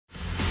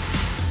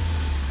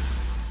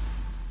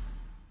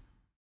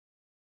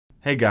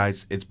Hey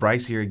guys, it's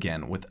Bryce here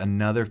again with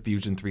another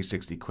Fusion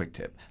 360 quick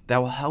tip that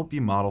will help you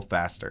model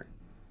faster.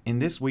 In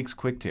this week's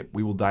quick tip,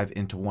 we will dive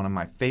into one of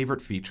my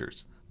favorite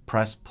features,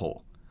 press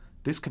pull.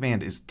 This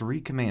command is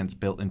 3 commands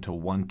built into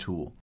one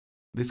tool.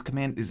 This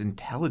command is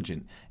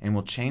intelligent and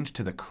will change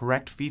to the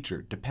correct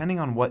feature depending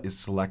on what is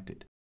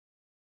selected.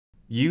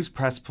 Use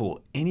press pull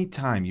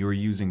anytime you are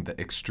using the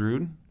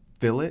extrude,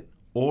 fillet,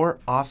 or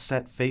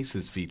offset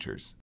faces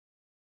features.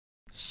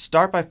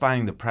 Start by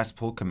finding the press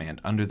pull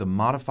command under the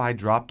modify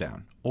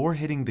dropdown or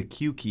hitting the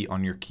Q key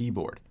on your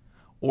keyboard.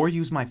 Or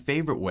use my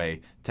favorite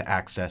way to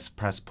access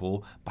press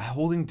pull by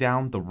holding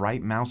down the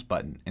right mouse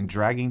button and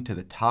dragging to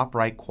the top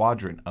right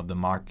quadrant of the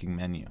marking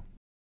menu.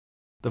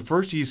 The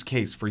first use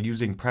case for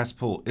using press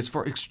pull is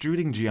for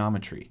extruding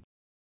geometry.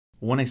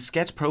 When a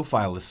sketch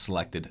profile is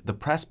selected, the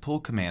press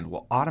pull command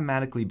will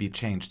automatically be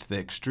changed to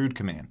the extrude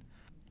command.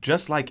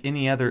 Just like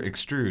any other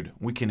extrude,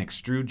 we can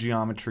extrude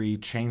geometry,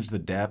 change the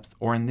depth,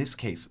 or in this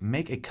case,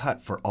 make a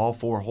cut for all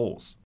 4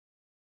 holes.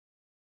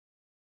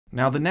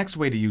 Now the next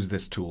way to use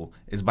this tool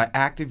is by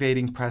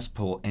activating press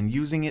pull and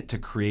using it to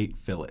create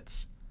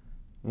fillets.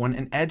 When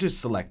an edge is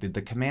selected,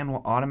 the command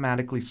will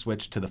automatically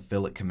switch to the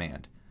fillet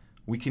command.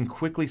 We can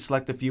quickly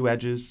select a few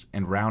edges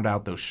and round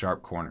out those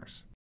sharp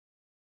corners.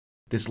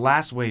 This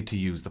last way to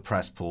use the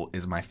press pull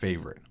is my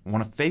favorite.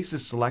 When a face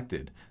is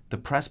selected, the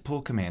press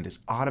pull command is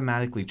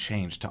automatically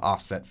changed to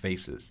offset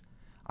faces.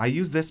 I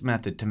use this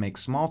method to make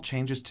small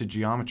changes to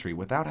geometry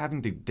without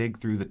having to dig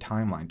through the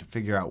timeline to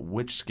figure out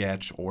which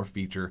sketch or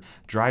feature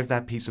drives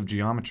that piece of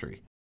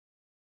geometry.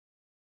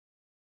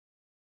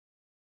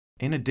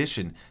 In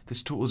addition,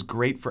 this tool is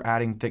great for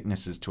adding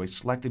thicknesses to a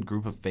selected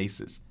group of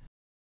faces.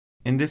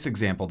 In this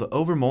example, the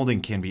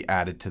overmolding can be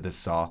added to this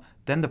saw,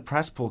 then the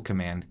press pull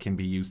command can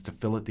be used to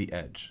fillet the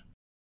edge.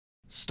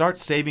 Start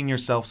saving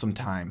yourself some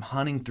time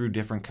hunting through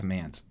different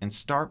commands and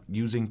start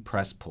using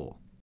press pull.